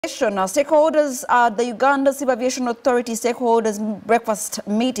Stakeholders at the Uganda Civil Aviation Authority stakeholders breakfast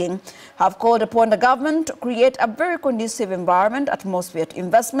meeting have called upon the government to create a very conducive environment, atmosphere to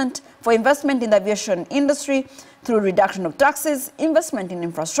investment in the aviation industry through reduction of taxes, investment in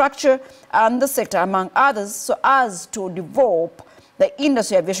infrastructure and the sector, among others, so as to develop the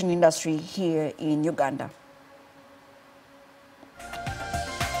aviation industry here in Uganda.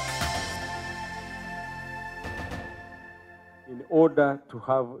 In order to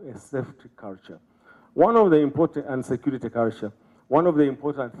have a safety culture. One of the important, and security culture, one of the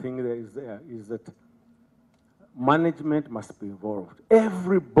important things is that management must be involved.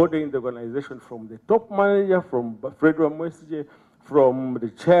 Everybody in the organization, from the top manager, from Federal Message, from the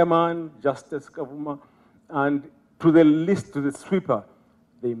chairman, Justice Kavuma, and to the list, to the sweeper,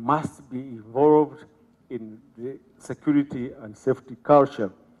 they must be involved in the security and safety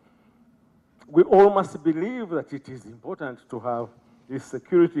culture. We all must believe that it is important to have this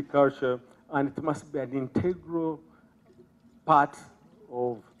security culture, and it must be an integral part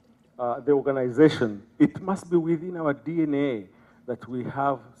of the organization. It must be within our DNA that we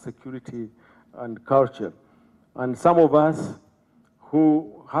have security and culture. And some of us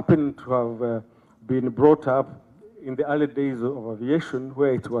who happen to have been brought up in the early days of aviation,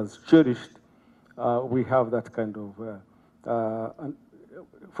 where it was cherished, we have that kind of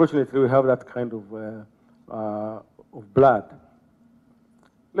fortunately, we have that kind of blood.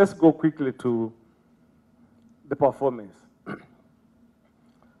 Let's go quickly to the performance.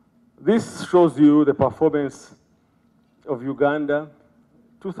 This shows you the performance of Uganda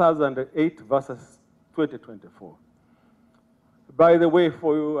 2008 versus 2024. By the way,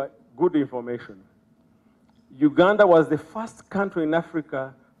 for your good information, Uganda was the first country in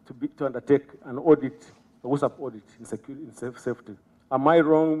Africa to undertake an audit, a WSAP audit in safety. Am I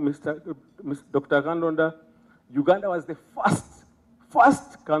wrong, Dr. Kandonda? Uganda was the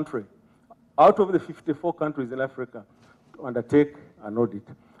first country out of the 54 countries in Africa to undertake an audit.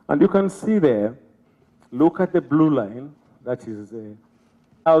 And you can see there, look at the blue line, that is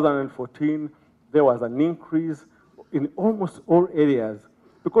 2014, there was an increase in almost all areas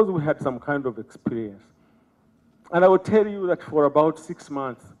because we had some kind of experience. And I will tell you that for about 6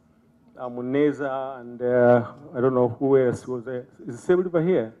 months, Muneza and I don't know who else was there. Is Silver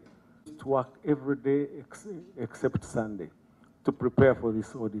here? To work every day except Sunday to prepare for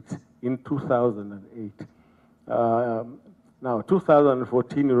this audit in 2008. Now,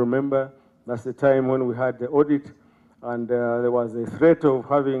 2014, you remember, that's the time when we had the audit, and there was a threat of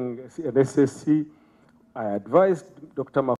having an SSC. I advised Dr.